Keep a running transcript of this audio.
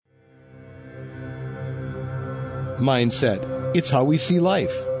mindset. It's how we see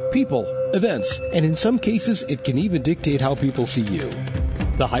life, people, events, and in some cases, it can even dictate how people see you.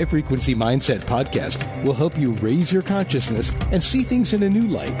 The High Frequency Mindset podcast will help you raise your consciousness and see things in a new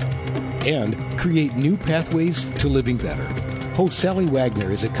light and create new pathways to living better. Host Sally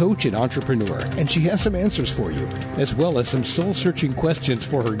Wagner is a coach and entrepreneur, and she has some answers for you, as well as some soul-searching questions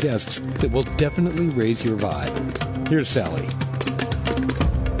for her guests that will definitely raise your vibe. Here's Sally.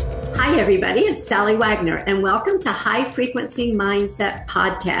 Hi, everybody. It's Sally Wagner, and welcome to High Frequency Mindset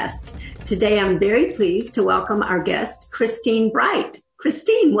Podcast. Today, I'm very pleased to welcome our guest, Christine Bright.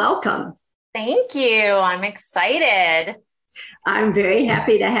 Christine, welcome. Thank you. I'm excited. I'm very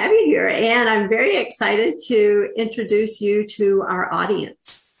happy to have you here, and I'm very excited to introduce you to our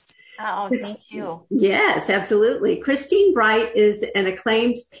audience. Oh, thank you. Yes, absolutely. Christine Bright is an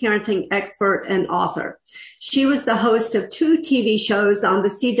acclaimed parenting expert and author. She was the host of 2 TV shows on the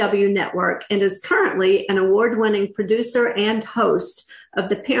CW network and is currently an award-winning producer and host of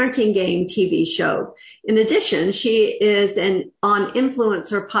the Parenting Game TV show. In addition, she is on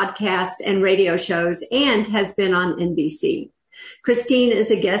influencer podcasts and radio shows and has been on NBC. Christine is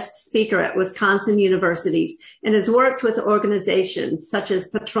a guest speaker at Wisconsin universities and has worked with organizations such as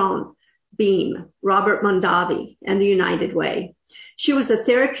Patron, Beam, Robert Mondavi, and the United Way. She was a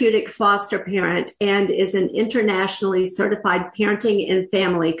therapeutic foster parent and is an internationally certified parenting and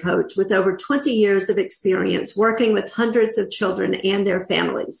family coach with over 20 years of experience working with hundreds of children and their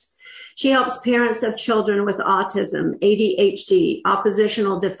families. She helps parents of children with autism, ADHD,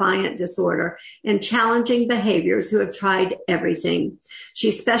 oppositional defiant disorder, and challenging behaviors who have tried everything.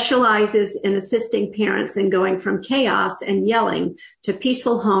 She specializes in assisting parents in going from chaos and yelling to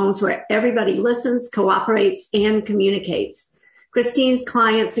peaceful homes where everybody listens, cooperates, and communicates. Christine's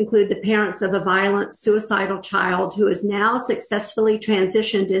clients include the parents of a violent, suicidal child who is now successfully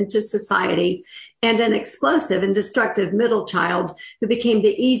transitioned into society and an explosive and destructive middle child who became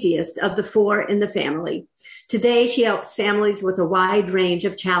the easiest of the 4 in the family. Today, she helps families with a wide range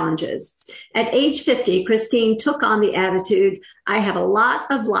of challenges. At age 50, Christine took on the attitude, I have a lot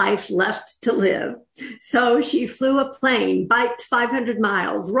of life left to live. So she flew a plane, biked 500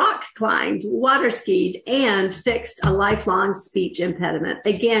 miles, rock climbed, water skied, and fixed a lifelong speech impediment.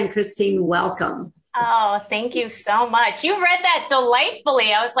 Again, Christine, welcome. Oh, thank you so much. You read that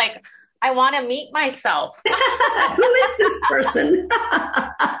delightfully. I was like, I want to meet myself. Who is this person?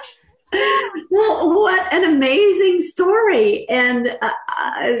 Well, what an amazing story, and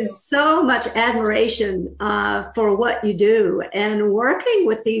so much admiration for what you do and working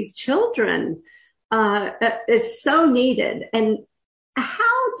with these children. It's so needed. And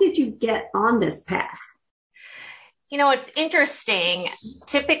how did you get on this path? You know, it's interesting.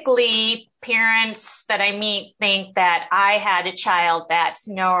 Typically, parents that I meet think that I had a child that's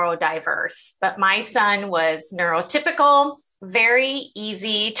neurodiverse, but my son was neurotypical, very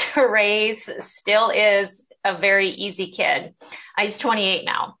easy to raise, still is a very easy kid. He's 28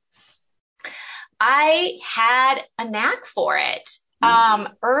 now. I had a knack for it.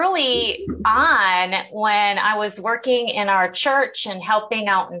 Early on, when I was working in our church and helping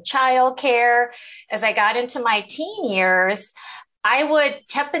out in childcare, as I got into my teen years, I would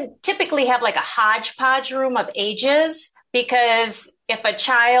typically have like a hodgepodge room of ages, because if a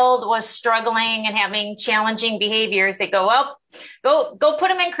child was struggling and having challenging behaviors, they go, well, go put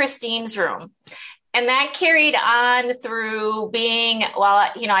them in Christine's room. And that carried on through being,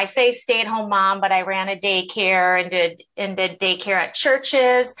 I say stay-at-home mom, but I ran a daycare and did daycare at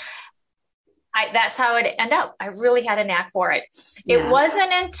churches. That's how it ended up. I really had a knack for it. Yeah. It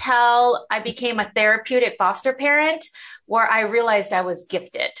wasn't until I became a therapeutic foster parent where I realized I was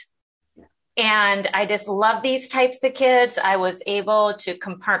gifted. And I just love these types of kids. I was able to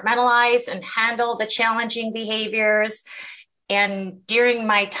compartmentalize and handle the challenging behaviors. And during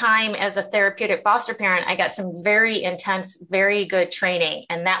my time as a therapeutic foster parent, I got some very intense, very good training.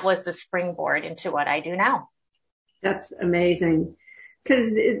 And that was the springboard into what I do now. That's amazing.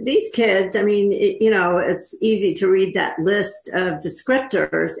 Because these kids, it's easy to read that list of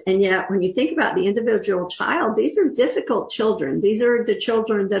descriptors. And yet when you think about the individual child, these are difficult children. These are the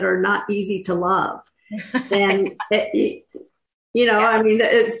children that are not easy to love. And it's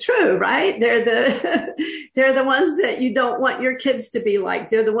true, right? They're the ones that you don't want your kids to be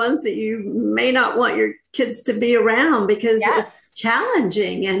like. They're the ones that you may not want your kids to be around because it's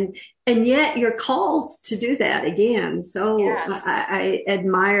challenging, and yet you're called to do that again. So I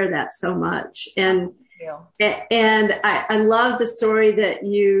admire that so much. And I love the story that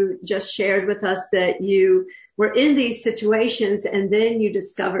you just shared with us, that you were in these situations and then you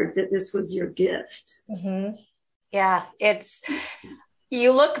discovered that this was your gift. Mm-hmm. Yeah,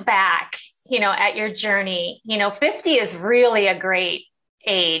 you look back at your journey, 50 is really a great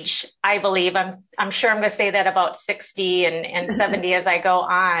age, I believe. I'm sure I'm going to say that about 60 and 70 as I go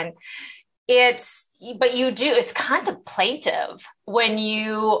on. It's contemplative when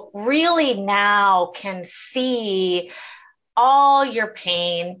you really now can see all your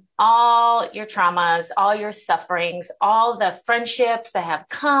pain, all your traumas, all your sufferings, all the friendships that have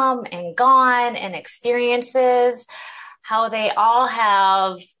come and gone and experiences, how they all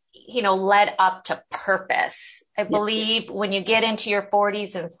have, led up to purpose. I believe when you get into your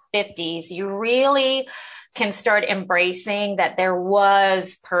 40s and 50s, you really can start embracing that there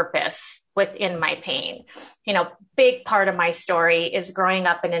was purpose within my pain. Big part of my story is growing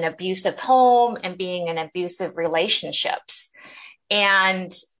up in an abusive home and being in abusive relationships.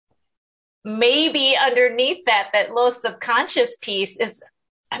 And maybe underneath that little subconscious piece is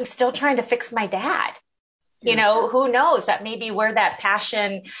I'm still trying to fix my dad. Who knows? That may be where that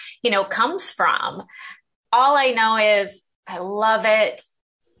passion, comes from. All I know is I love it.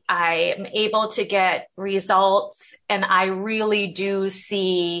 I am able to get results, and I really do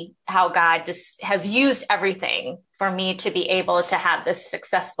see how God just has used everything for me to be able to have this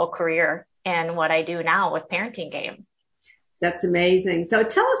successful career in what I do now with Parenting Game. That's amazing. So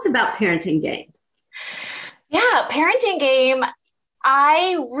tell us about Parenting Game. Yeah, Parenting Game.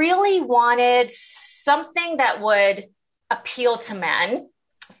 I really wanted something that would appeal to men,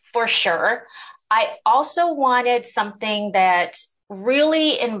 for sure. I also wanted something that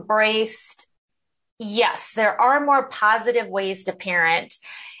really embraced, yes, there are more positive ways to parent,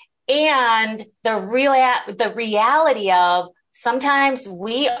 and the reality of sometimes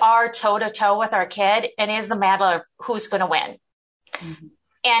we are toe to toe with our kid, and it is a matter of who's going to win. Mm-hmm.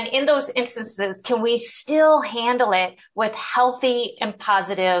 And in those instances, can we still handle it with healthy and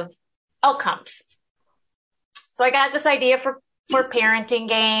positive outcomes? So I got this idea for Parenting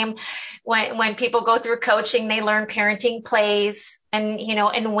Game. When people go through coaching, they learn parenting plays and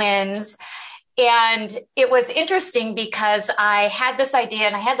wins. And it was interesting because I had this idea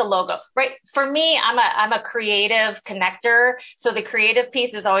and I had the logo, right? For me, I'm a creative connector. So the creative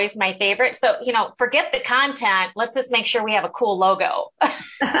piece is always my favorite. So, forget the content. Let's just make sure we have a cool logo.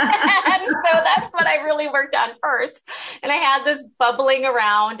 And so that's what I really worked on first. And I had this bubbling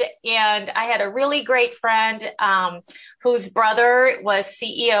around, and I had a really great friend, whose brother was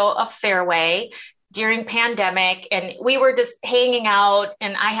CEO of Fairway during pandemic, and we were just hanging out,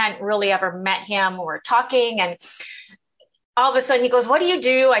 and I hadn't really ever met him. We were talking, and all of a sudden he goes, "What do you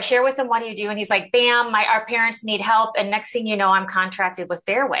do?" I share with him, "What do you do?" And he's like, "Bam, our parents need help." And next thing you know, I'm contracted with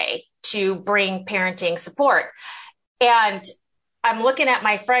Fairway to bring parenting support. And I'm looking at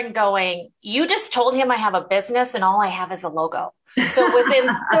my friend going, "You just told him I have a business and all I have is a logo." So within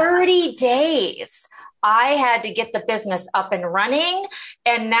 30 days, I had to get the business up and running.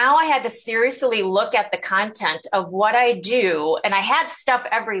 And now I had to seriously look at the content of what I do. And I had stuff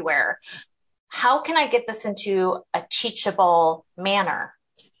everywhere. How can I get this into a teachable manner?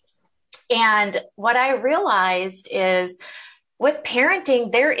 And what I realized is with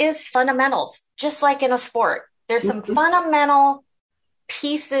parenting, there is fundamentals, just like in a sport. There's some fundamental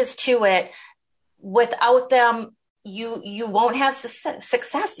pieces to it. Without them, you won't have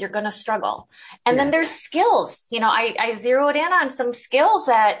success. You're going to struggle. And then there's skills. I zeroed in on some skills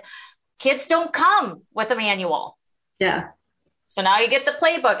that kids don't come with a manual. Yeah. So now you get the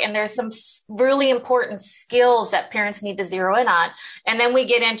playbook, and there's some really important skills that parents need to zero in on. And then we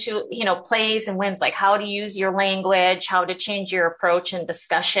get into, plays and wins, like how to use your language, how to change your approach and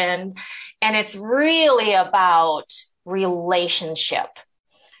discussion. And it's really about relationship.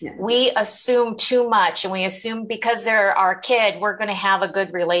 Yeah. We assume too much, and we assume because they're our kid, we're going to have a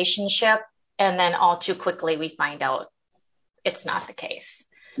good relationship. And then all too quickly, we find out it's not the case.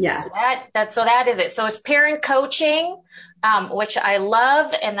 Yeah. So that is it. So it's parent coaching, which I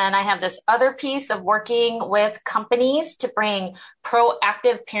love. And then I have this other piece of working with companies to bring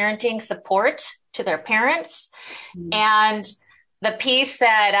proactive parenting support to their parents. Mm-hmm. And the piece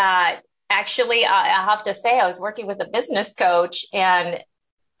that, actually, I have to say, I was working with a business coach and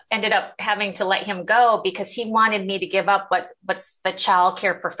ended up having to let him go because he wanted me to give up what's the child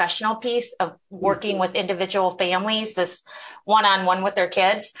care professional piece of working with individual families, this one-on-one with their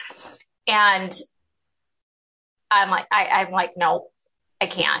kids. And I'm like, no, I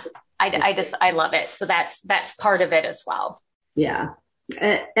can't. I love it. So that's part of it as well. Yeah.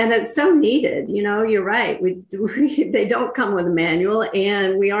 And it's so needed. You're right. They don't come with a manual,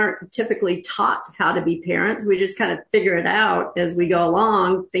 and we aren't typically taught how to be parents. We just kind of figure it out as we go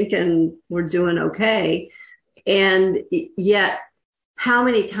along, thinking we're doing okay. And yet, how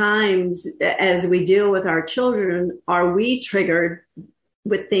many times as we deal with our children are we triggered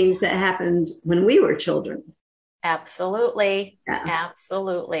with things that happened when we were children. Absolutely. Yeah.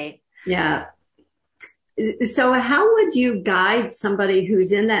 Absolutely. Yeah. So how would you guide somebody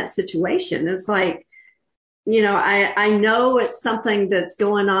who's in that situation? It's like, I know it's something that's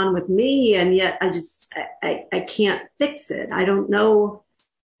going on with me, and yet I can't fix it. I don't know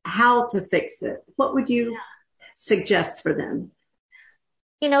how to fix it. What would you suggest for them?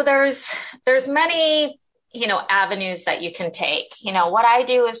 There's many, avenues that you can take. What I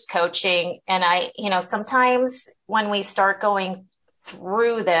do is coaching, and sometimes when we start going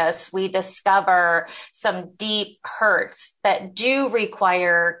through this, we discover some deep hurts that do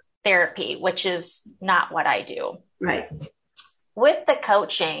require therapy, which is not what I do. Right. With the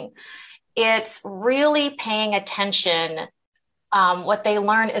coaching, it's really paying attention. What they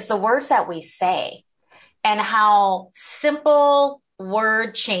learn is the words that we say and how simple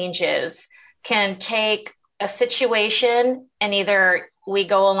word changes can take a situation and either we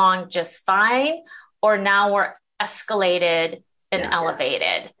go along just fine or now we're escalated and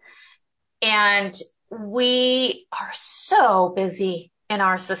elevated. And we are so busy in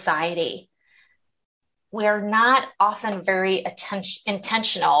our society. We are not often very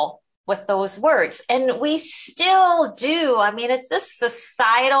intentional with those words. And we still do. I mean, it's this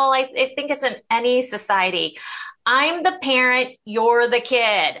societal, I think it's in any society. I'm the parent, you're the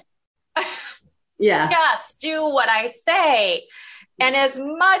kid. Yeah. Just do what I say. And as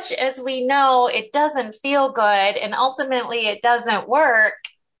much as we know it doesn't feel good and ultimately it doesn't work,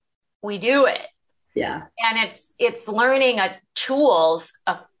 we do it. Yeah. And it's learning tools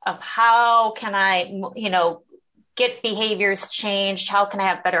of how can I, get behaviors changed? How can I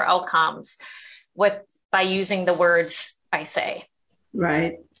have better outcomes by using the words I say?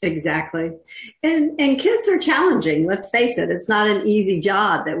 Right. Exactly. And kids are challenging. Let's face it. It's not an easy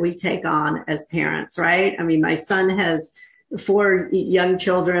job that we take on as parents, right? I mean, my son has 4 young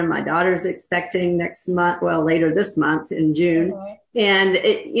children. My daughter's expecting later this month in June. Mm-hmm.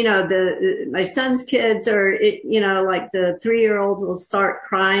 And my son's kids are, like the 3-year-old will start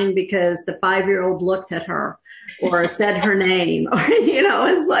crying because the 5-year-old looked at her or said her name, or,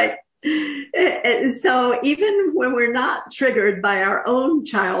 it's like, so even when we're not triggered by our own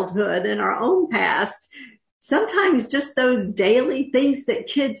childhood and our own past, sometimes just those daily things that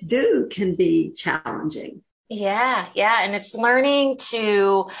kids do can be challenging. Yeah. Yeah. And it's learning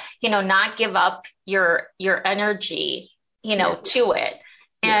to, not give up your energy, to it.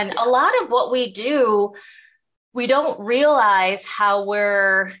 And a lot of what we do, we don't realize how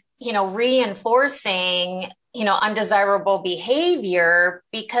we're, reinforcing, undesirable behavior,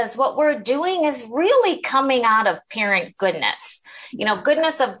 because what we're doing is really coming out of parent goodness,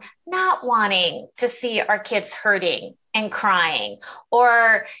 goodness of not wanting to see our kids hurting and crying,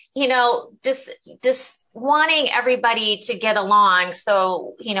 or, just wanting everybody to get along.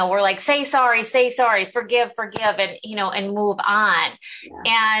 So, we're like, say sorry, forgive, and, and move on. Yeah.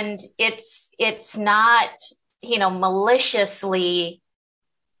 And it's not, maliciously,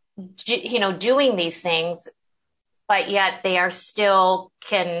 doing these things, but yet they are still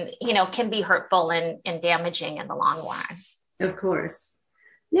can be hurtful and damaging in the long run. Of course.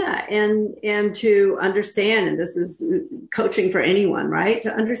 Yeah. And to understand, and this is coaching for anyone, right?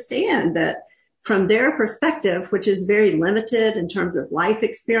 To understand that from their perspective, which is very limited in terms of life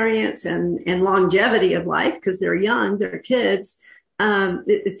experience and longevity of life, because they're young, they're kids,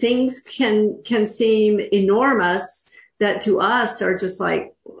 things can seem enormous that to us are just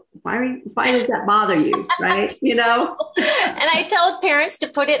like, why does that bother you? Right. And I tell parents to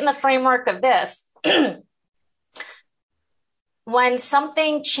put it in the framework of this. When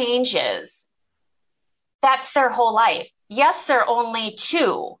something changes, that's their whole life. Yes, they're only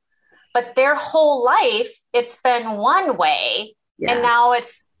 2, but their whole life, it's been one way, and now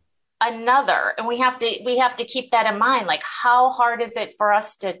it's another. And we have to keep that in mind. Like, how hard is it for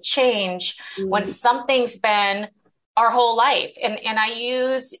us to change when something's been our whole life? And I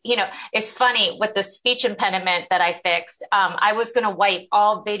use, it's funny with the speech impediment that I fixed. I was going to wipe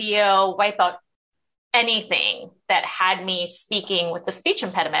all video, wipe out anything that had me speaking with the speech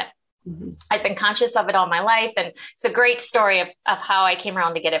impediment. Mm-hmm. I've been conscious of it all my life. And it's a great story of how I came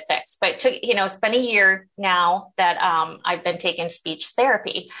around to get it fixed. But it took, it's been a year now that I've been taking speech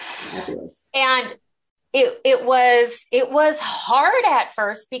therapy. Fabulous. And it was hard at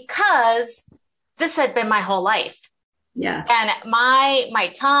first because this had been my whole life. Yeah. And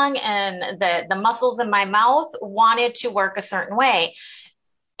my tongue and the muscles in my mouth wanted to work a certain way.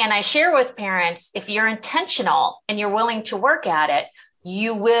 And I share with parents, if you're intentional and you're willing to work at it,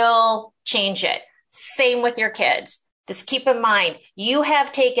 you will change it. Same with your kids. Just keep in mind, you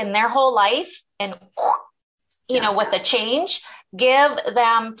have taken their whole life and, with the change, Give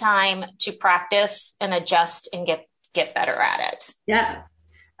them time to practice and adjust and get better at it. Yeah.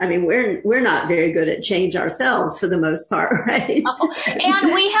 I mean, we're not very good at change ourselves for the most part, right? Oh,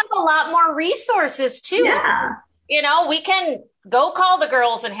 and we have a lot more resources too. Yeah. We can go call the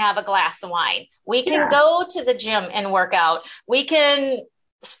girls and have a glass of wine. We can go to the gym and work out. We can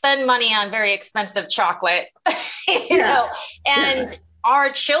spend money on very expensive chocolate, and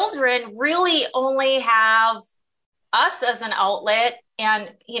our children really only have us as an outlet and,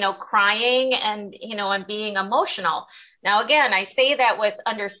 crying and, and being emotional. Now, again, I say that with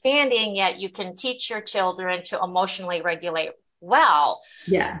understanding, yet you can teach your children to emotionally regulate well.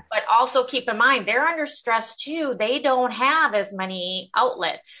 Yeah. But also keep in mind, they're under stress too. They don't have as many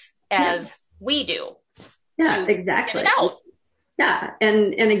outlets as we do. Yeah, exactly. Get it out. Yeah.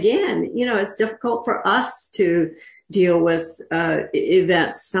 And again, it's difficult for us to deal with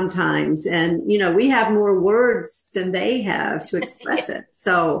events sometimes. And, we have more words than they have to express it.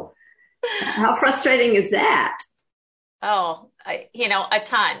 So how frustrating is that? Oh, a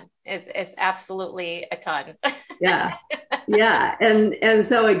ton. It's absolutely a ton. Yeah. Yeah. And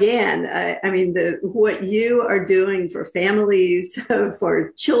so again, I mean, what you are doing for families,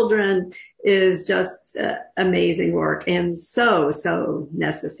 for children is just amazing work and so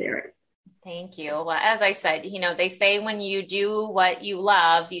necessary. Thank you. Well, as I said, they say when you do what you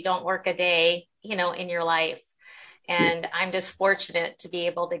love, you don't work a day, in your life. And I'm just fortunate to be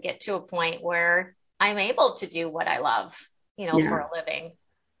able to get to a point where I'm able to do what I love, for a living.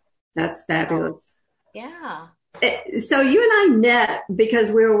 That's fabulous. Yeah. So you and I met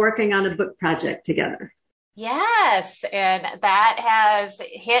because we were working on a book project together. Yes, and that has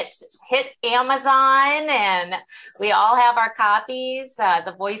hit Amazon, and we all have our copies.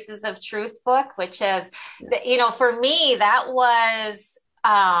 The Voices of Truth book, which has, for me, that was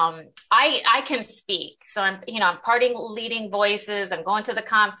I can speak. So I'm parting leading voices. I'm going to the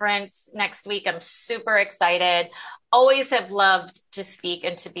conference next week. I'm super excited. Always have loved to speak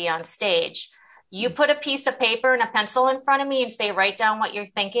and to be on stage. You put a piece of paper and a pencil in front of me and say, write down what you're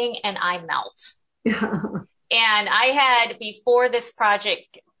thinking, and I melt. And I had, before this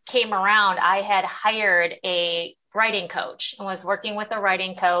project came around, I had hired a writing coach and was working with a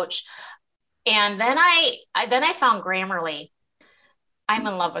writing coach. And then I found Grammarly. I'm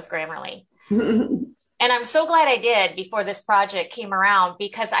in love with Grammarly. And I'm so glad I did before this project came around,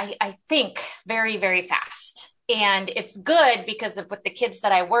 because I think very, very fast. And it's good because of with the kids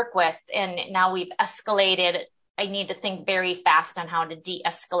that I work with, and now we've escalated. I need to think very fast on how to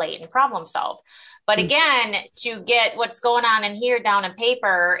de-escalate and problem solve. But again, to get what's going on in here down in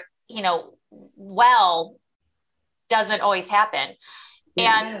paper, doesn't always happen.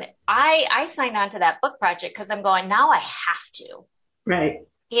 Yeah. And I signed on to that book project because I'm going, now I have to. Right.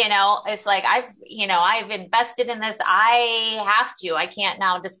 It's like I've invested in this. I have to. I can't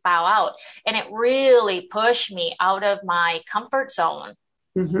now just bow out. And it really pushed me out of my comfort zone.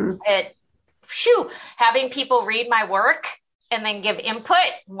 Mm-hmm. Having people read my work and then give input.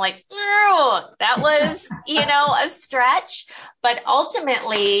 I'm like, that was, a stretch. But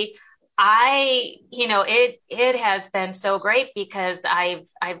ultimately, it has been so great because I've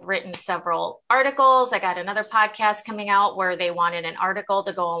written several articles. I got another podcast coming out where they wanted an article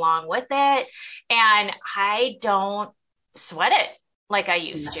to go along with it. And I don't sweat it like I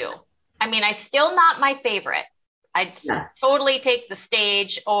used to. I mean, I still not my favorite. I totally take the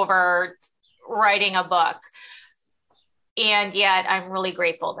stage over writing a book. And yet I'm really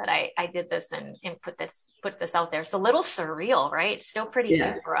grateful that I did this and put this out there. It's a little surreal, right? It's still pretty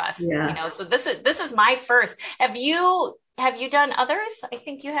new for us, so this is my first. Have you done others? I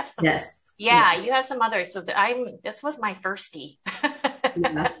think you have some. Yes. Yeah. You have some others. So this was my firstie.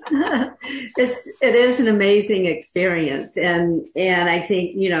 It is an amazing experience. And I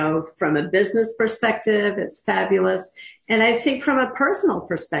think, from a business perspective, it's fabulous. And I think from a personal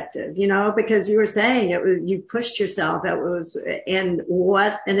perspective, because you were saying you pushed yourself, and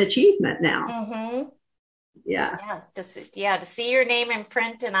what an achievement now. Mm-hmm. Yeah. To see your name in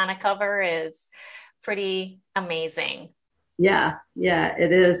print and on a cover is pretty amazing. Yeah.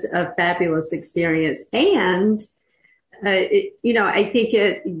 It is a fabulous experience. And I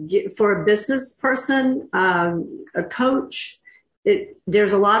think for a business person, a coach,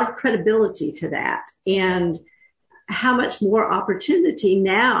 there's a lot of credibility to that. And how much more opportunity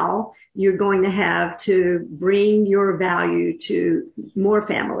now you're going to have to bring your value to more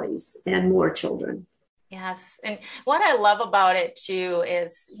families and more children. Yes. And what I love about it too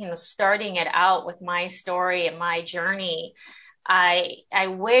is, starting it out with my story and my journey. I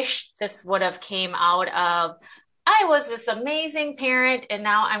wish this would have came out of, I was this amazing parent, and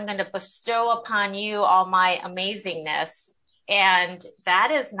now I'm going to bestow upon you all my amazingness. And that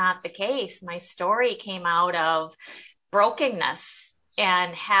is not the case. My story came out of brokenness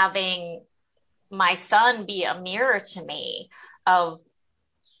and having my son be a mirror to me of,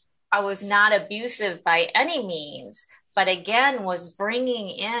 I was not abusive by any means, but again, was bringing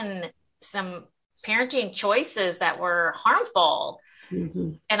in some parenting choices that were harmful.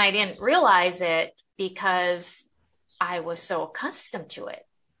 Mm-hmm. And I didn't realize it because I was so accustomed to it.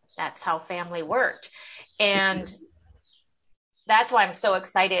 That's how family worked. And that's why I'm so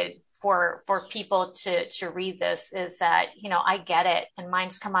excited for people to read this, is that, I get it. And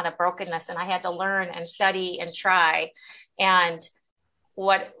mine's come out of brokenness, and I had to learn and study and try. And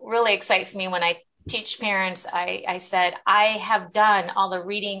what really excites me when I teach parents, I said, I have done all the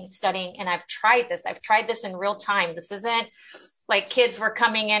reading, studying, and I've tried this. I've tried this in real time. This isn't like kids were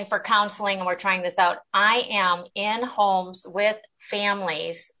coming in for counseling and we're trying this out. I am in homes with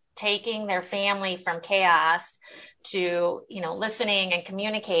families, taking their family from chaos to, listening and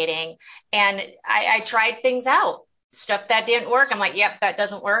communicating. And I tried things out, stuff that didn't work. I'm like, yep, that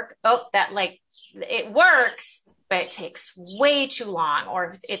doesn't work. Oh, it works, but it takes way too long.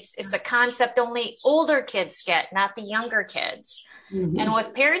 Or it's a concept only older kids get, not the younger kids. Mm-hmm. And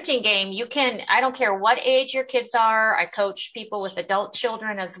with Parenting Game, I don't care what age your kids are. I coach people with adult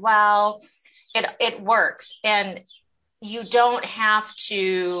children as well. It works. And you don't have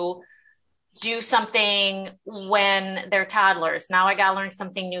to do something when they're toddlers. Now I got to learn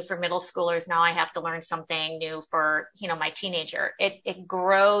something new for middle schoolers. Now I have to learn something new for, my teenager. It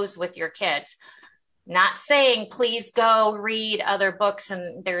grows with your kids. Not saying please go read other books,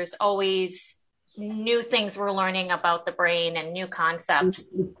 and there's always new things we're learning about the brain and new concepts.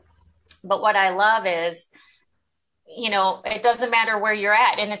 Mm-hmm. But what I love is, it doesn't matter where you're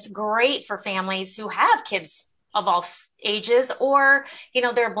at. And it's great for families who have kids of all ages, or,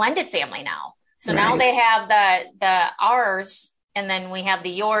 they're a blended family now. So right. Now they have the ours, and then we have the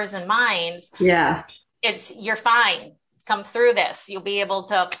yours and mines. Yeah. You're fine. Come through this. You'll be able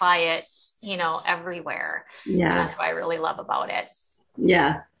to apply it, everywhere. Yeah. And that's what I really love about it.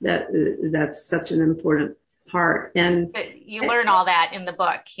 Yeah. That's such an important part. And you learn all that in the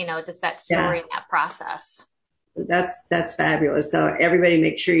book, just that story and that process. That's fabulous. So everybody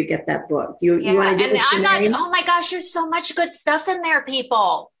make sure you get that book. You want to give us the name? Oh my gosh, there's so much good stuff in there,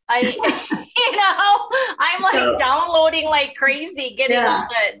 people. I'm like downloading like crazy, getting all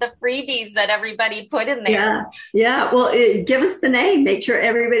the freebies that everybody put in there. Yeah. Yeah. Well, give us the name. Make sure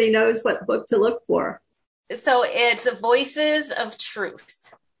everybody knows what book to look for. So it's Voices of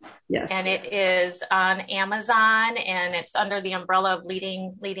Truth. Yes. And it is on Amazon, and it's under the umbrella of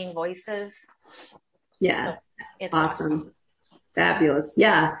Leading Voices. Yeah. So it's awesome. Fabulous.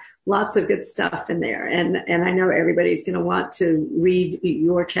 Yeah. Lots of good stuff in there. And I know everybody's going to want to read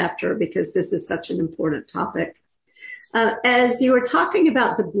your chapter because this is such an important topic. As you were talking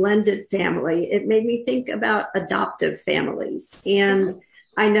about the blended family, it made me think about adoptive families. And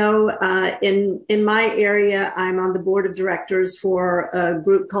I know in my area, I'm on the board of directors for a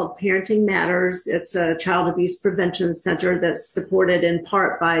group called Parenting Matters. It's a child abuse prevention center that's supported in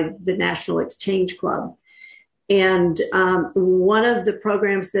part by the National Exchange Club. And one of the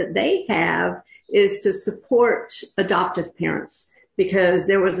programs that they have is to support adoptive parents, because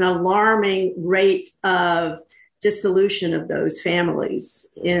there was an alarming rate of dissolution of those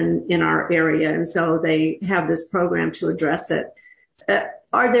families in our area. And so they have this program to address it.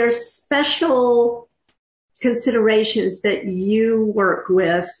 Are there special considerations that you work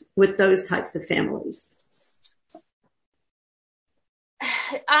with those types of families?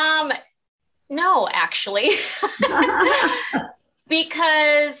 No, actually,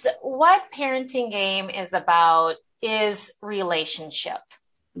 because what Parenting Game is about is relationship.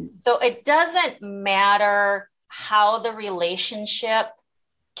 So it doesn't matter how the relationship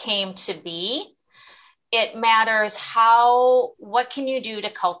came to be. It matters what can you do to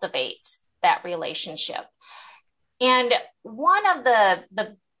cultivate that relationship? And one of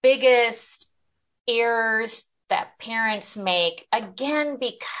the biggest errors that parents make, again,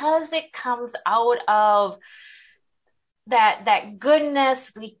 because it comes out of that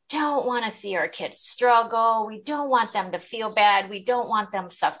goodness, we don't want to see our kids struggle. We don't want them to feel bad. We don't want them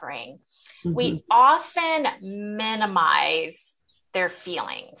suffering. Mm-hmm. We often minimize their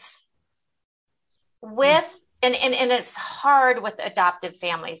feelings. And it's hard with adoptive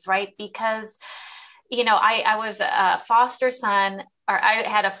families, right? Because, I was a foster son, or I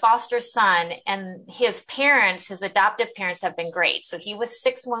had a foster son, and his adoptive parents have been great. So he was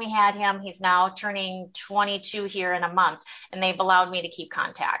 6 when we had him. He's now turning 22 here in a month, and they've allowed me to keep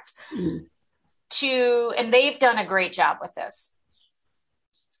contact. Mm-hmm. And they've done a great job with this.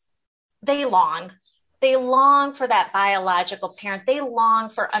 They long. they long for that biological parent. They long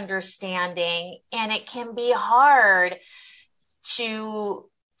for understanding, and it can be hard to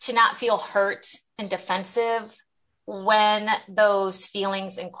not feel hurt and defensive when those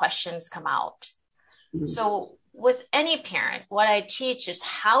feelings and questions come out. Mm-hmm. So with any parent, what I teach is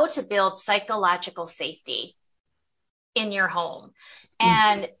how to build psychological safety in your home,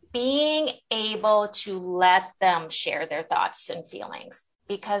 and being able to let them share their thoughts and feelings,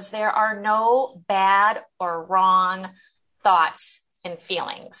 because there are no bad or wrong thoughts and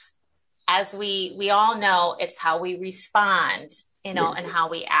feelings. As we all know, it's how we respond, and how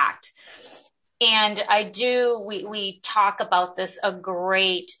we act. And we talk about this a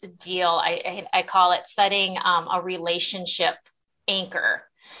great deal. I call it setting a relationship anchor.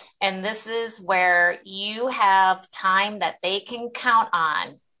 And this is where you have time that they can count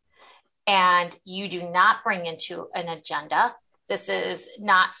on, and you do not bring into an agenda. This is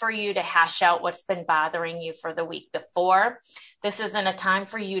not for you to hash out what's been bothering you for the week before. This isn't a time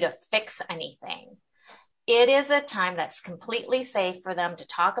for you to fix anything. It is a time that's completely safe for them to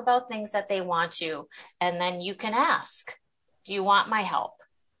talk about things that they want to. And then you can ask, do you want my help?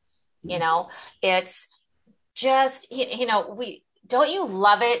 It's just, don't you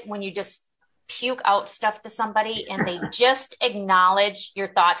love it when you just puke out stuff to somebody and they just acknowledge your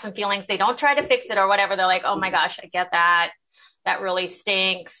thoughts and feelings? They don't try to fix it or whatever. They're like, oh my gosh, I get that. That really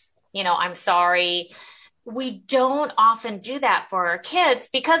stinks. I'm sorry. We don't often do that for our kids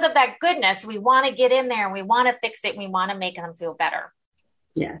because of that goodness. We want to get in there and we want to fix it. And we want to make them feel better.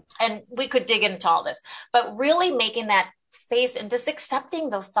 Yeah. And we could dig into all this, but really making that space and just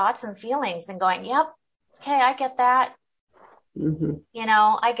accepting those thoughts and feelings and going, yep. Okay. I get that. Mm-hmm.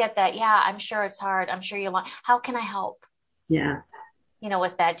 I get that. Yeah. I'm sure it's hard. I'm sure you want, how can I help? Yeah.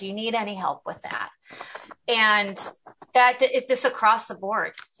 With that, do you need any help with that? And that it's just across the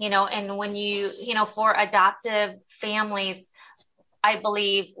board, and when for adoptive families, I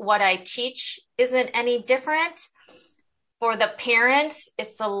believe what I teach isn't any different. For the parents,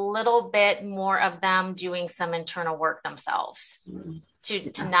 it's a little bit more of them doing some internal work themselves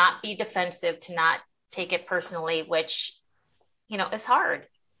to not be defensive, to not take it personally, which, is hard.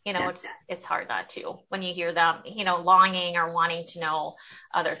 It's hard not to when you hear them, longing or wanting to know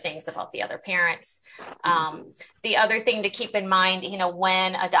other things about the other parents. The other thing to keep in mind,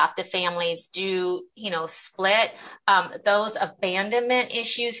 when adoptive families do, split, those abandonment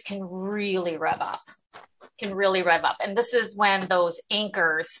issues can really rev up. And this is when those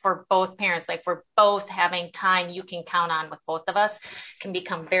anchors for both parents, like we're both having time you can count on with both of us, can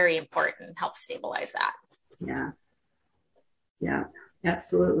become very important and help stabilize that. Yeah. Yeah.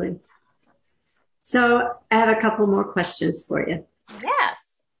 Absolutely. So I have a couple more questions for you.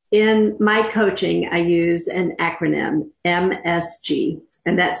 Yes. In my coaching, I use an acronym, MSG,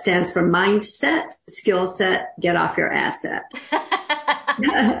 and that stands for mindset, skill set, get off your asset.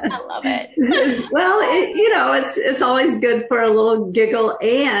 I love it. Well, it's always good for a little giggle,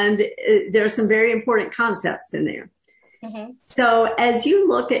 and there's some very important concepts in there. Mm-hmm. So as you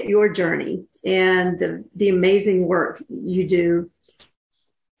look at your journey and the amazing work you do,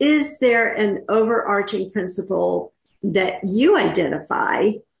 is there an overarching principle that you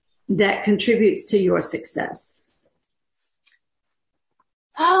identify that contributes to your success?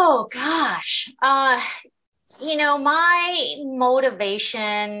 Oh, gosh. My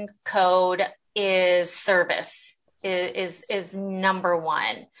motivation code is service, is number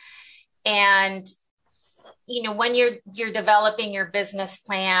one. And when you're developing your business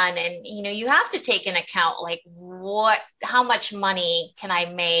plan, and you have to take into account like how much money can I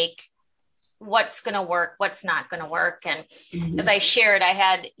make, what's going to work, what's not going to work. And as I shared, I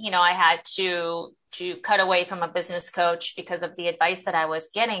had to cut away from a business coach because of the advice that I was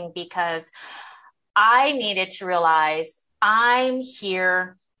getting, because I needed to realize I'm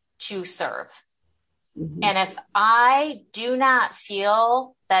here to serve. Mm-hmm. And if I do not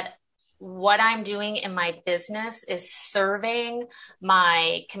feel that what I'm doing in my business is serving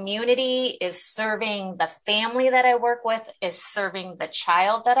my community, is serving the family that I work with, is serving the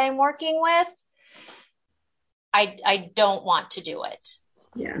child that I'm working with, I don't want to do it.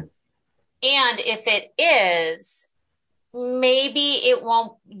 Yeah. And if it is, maybe it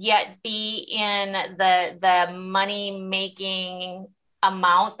won't yet be in the money making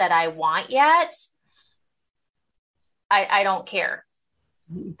amount that I want yet. I don't care.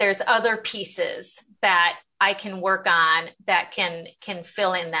 There's other pieces that I can work on that can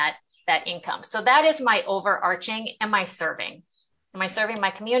fill in that income. So that is my overarching. Am I serving? Am I serving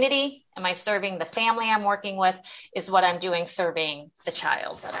my community? Am I serving the family I'm working with? Is what I'm doing serving the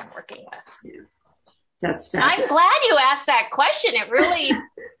child that I'm working with? That's fabulous. I'm glad you asked that question. It really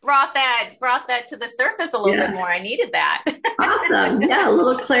brought that to the surface a little bit more. I needed that. Awesome. Yeah, a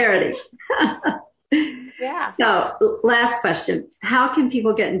little clarity. Yeah. So last question. How can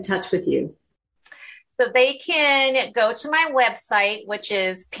people get in touch with you? So they can go to my website, which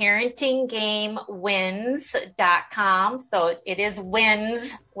is parentinggamewins.com. So it is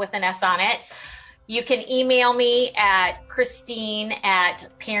wins with an S on it. You can email me at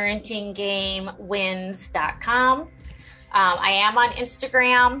Christine@parentinggamewins.com. I am on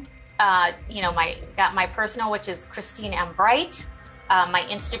Instagram. Got my personal, which is Christine M. Bright. My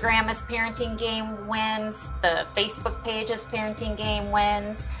Instagram is Parenting Game Wins. The Facebook page is Parenting Game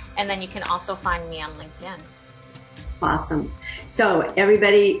Wins. And then you can also find me on LinkedIn. Awesome. So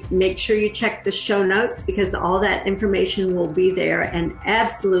everybody, make sure you check the show notes because all that information will be there, and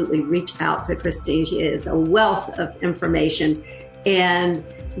absolutely reach out to Christine. She is a wealth of information, and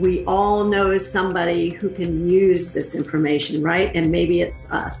we all know somebody who can use this information, right? And maybe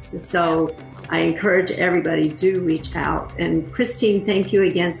it's us. So I encourage everybody, do reach out. And Christine, thank you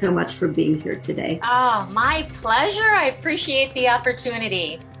again so much for being here today. Oh, my pleasure. I appreciate the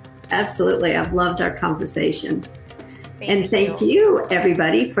opportunity. Absolutely. I've loved our conversation. Thank you,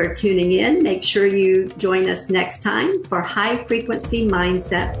 everybody, for tuning in. Make sure you join us next time for High Frequency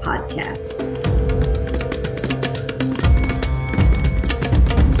Mindset Podcast.